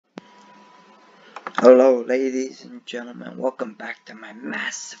Hello ladies and gentlemen, welcome back to my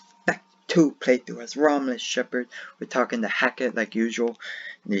Mass Effect 2 playthrough as Romulus Shepard. We're talking to Hackett like usual,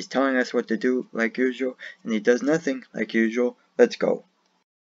 and he's telling us what to do like usual, and he does nothing like usual. Let's go.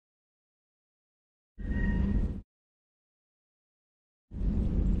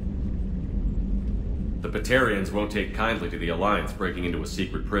 The Batarians won't take kindly to the Alliance breaking into a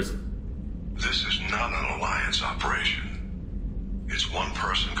secret prison. This is not an Alliance operation. It's one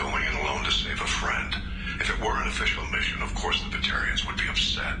person going in alone to save a friend. If it were an official mission, of course the Batarians would be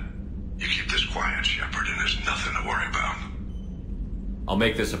upset. You keep this quiet, Shepard, and there's nothing to worry about. I'll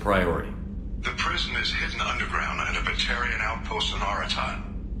make this a priority. The prison is hidden underground in a Batarian outpost in Aratat.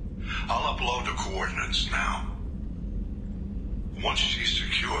 I'll upload the coordinates now. Once she's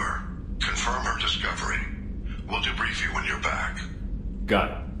secure, confirm her discovery. We'll debrief you when you're back.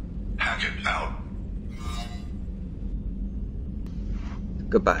 Got it. Hackett out.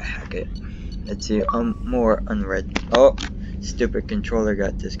 Goodbye, Hackett. Let's see, more unread. Oh, stupid controller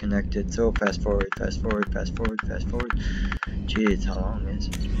got disconnected. So fast forward, fast forward, fast forward, fast forward. Jeez, how long is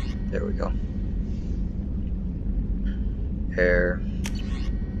it? There we go. Air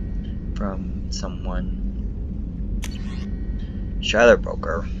from someone. Shadow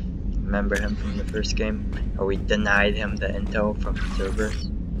Broker. Remember him from the first game? How we denied him the intel from Cerberus?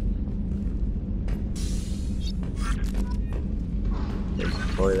 There's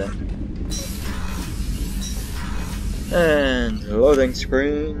the toilet. And loading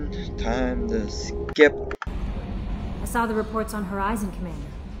screen. Time to skip. I saw the reports on Horizon, Commander.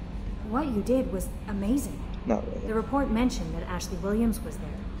 What you did was amazing. Not really. The report mentioned that Ashley Williams was there.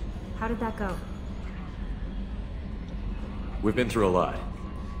 How did that go? We've been through a lot.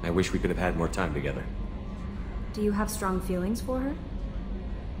 I wish we could have had more time together. Do you have strong feelings for her?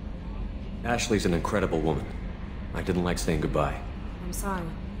 Ashley's an incredible woman. I didn't like saying goodbye. I'm sorry.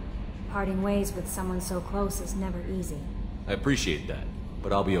 Parting ways with someone so close is never easy. I appreciate that,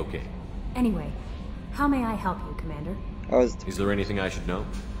 but I'll be okay. Anyway, how may I help you, Commander? Is there anything I should know?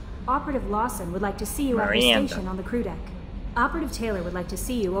 Operative Lawson would like to see you at the Miranda. station on the crew deck. Operative Taylor would like to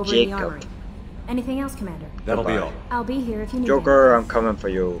see you over in the armory. Anything else, Commander? That'll be all. I'll be here if you need Joker, I'm coming for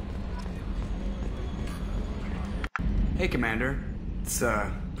you. Hey, Commander. It's,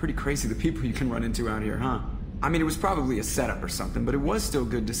 pretty crazy the people you can run into out here, huh? I mean, it was probably a setup or something, but it was still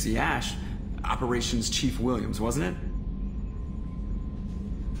good to see Ash. Operations Chief Williams, wasn't it?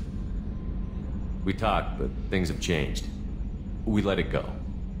 We talked, but things have changed. We let it go.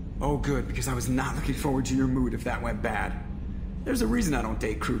 Oh, good, because I was not looking forward to your mood if that went bad. There's a reason I don't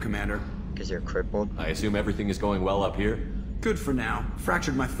date crew, Commander. Because you're crippled. I assume everything is going well up here? Good for now.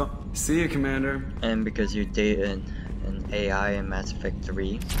 Fractured my thumb. See you, Commander. And because you dated an AI in Mass Effect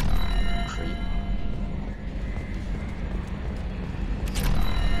 3. Creep.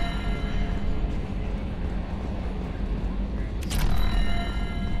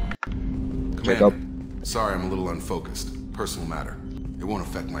 Commander, sorry I'm a little unfocused. Personal matter. It won't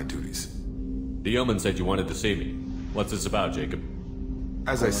affect my duties. The Yeoman said you wanted to see me. What's this about, Jacob?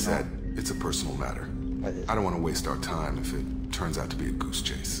 As I said, it's a personal matter. I don't want to waste our time if it turns out to be a goose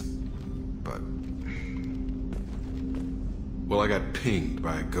chase. But... well, I got pinged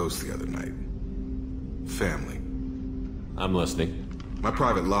by a ghost the other night. Family. I'm listening. My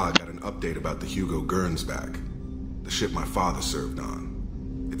private log got an update about the Hugo Gernsback, the ship my father served on.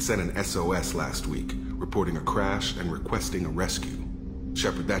 It sent an SOS last week, reporting a crash and requesting a rescue.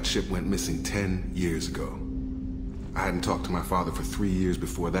 Shepard, that ship went missing 10 years ago. I hadn't talked to my father for 3 years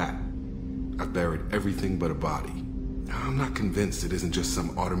before that. I've buried everything but a body. I'm not convinced it isn't just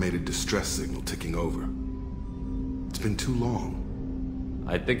some automated distress signal ticking over. It's been too long.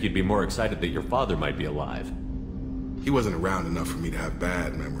 I'd think you'd be more excited that your father might be alive. He wasn't around enough for me to have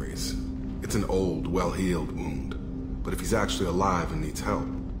bad memories. It's an old, well-healed wound. But if he's actually alive and needs help,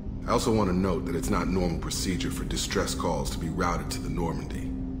 I also want to note that it's not normal procedure for distress calls to be routed to the Normandy.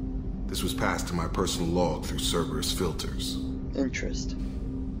 This was passed to my personal log through Cerberus filters. Interest.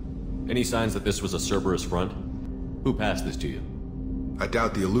 Any signs that this was a Cerberus front? Who passed this to you? I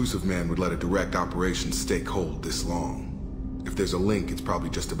doubt the Elusive Man would let a direct operations stake hold this long. If there's a link, it's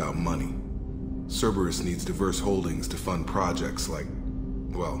probably just about money. Cerberus needs diverse holdings to fund projects like,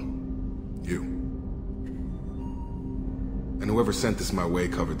 well, you. And whoever sent this my way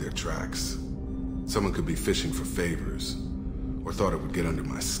covered their tracks. Someone could be fishing for favors, or thought it would get under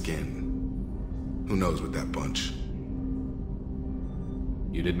my skin. Who knows with that bunch?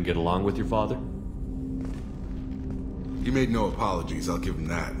 You didn't get along with your father? He made no apologies, I'll give him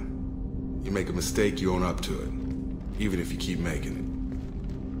that. You make a mistake, you own up to it. Even if you keep making it.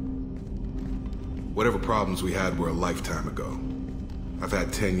 Whatever problems we had were a lifetime ago. I've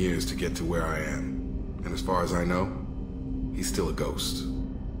had 10 years to get to where I am. And as far as I know, he's still a ghost.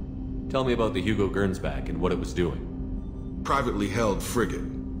 Tell me about the Hugo Gernsback and what it was doing. Privately held frigate.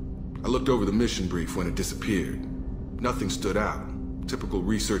 I looked over the mission brief when it disappeared. Nothing stood out. Typical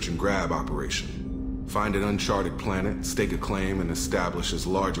research and grab operation. Find an uncharted planet, stake a claim, and establish as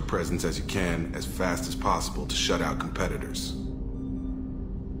large a presence as you can as fast as possible to shut out competitors.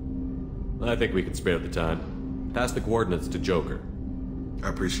 I think we can spare the time. Pass the coordinates to Joker. I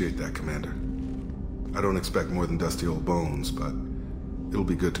appreciate that, Commander. I don't expect more than dusty old bones, but it'll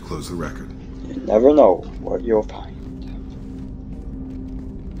be good to close the record. You never know what you'll find.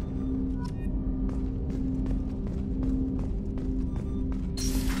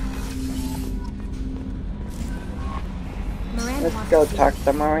 Let's go talk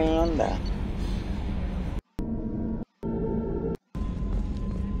to Miranda.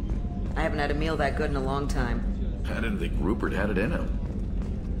 I haven't had a meal that good in a long time. I didn't think Rupert had it in him.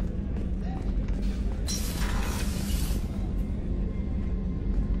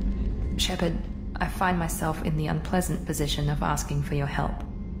 Shepard, I find myself in the unpleasant position of asking for your help.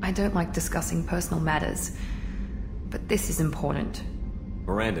 I don't like discussing personal matters, but this is important.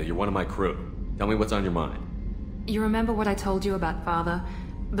 Miranda, you're one of my crew. Tell me what's on your mind. You remember what I told you about Father?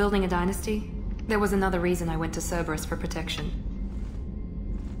 Building a dynasty? There was another reason I went to Cerberus for protection.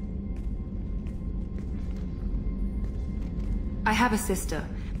 I have a sister,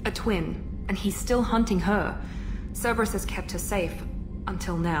 a twin, and he's still hunting her. Cerberus has kept her safe,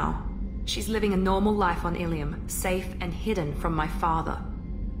 until now. She's living a normal life on Ilium, safe and hidden from my father.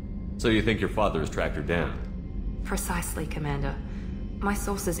 So you think your father has tracked her down? Precisely, Commander. My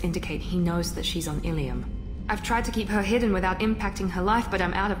sources indicate he knows that she's on Ilium. I've tried to keep her hidden without impacting her life, but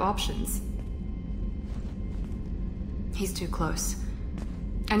I'm out of options. He's too close.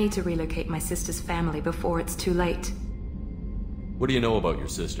 I need to relocate my sister's family before it's too late. What do you know about your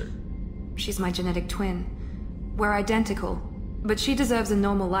sister? She's my genetic twin. We're identical, but she deserves a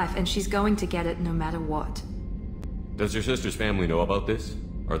normal life, and she's going to get it no matter what. Does your sister's family know about this?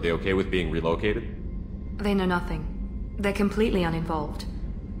 Are they okay with being relocated? They know nothing. They're completely uninvolved.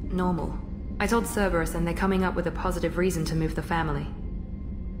 Normal. I told Cerberus, and they're coming up with a positive reason to move the family.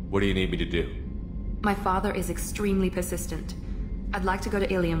 What do you need me to do? My father is extremely persistent. I'd like to go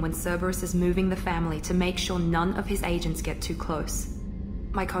to Ilium when Cerberus is moving the family to make sure none of his agents get too close.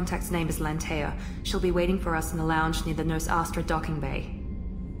 My contact's name is Lantea. She'll be waiting for us in the lounge near the Nos Astra docking bay.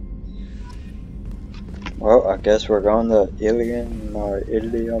 Well, I guess we're going to Ilium or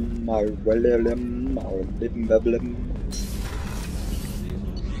Ilium or William or Bim.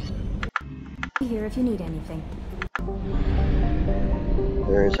 Here if you need anything.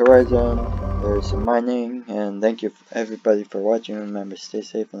 There's Horizon, there's some mining, and thank you everybody for watching. Remember, stay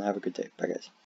safe and have a good day. Bye guys.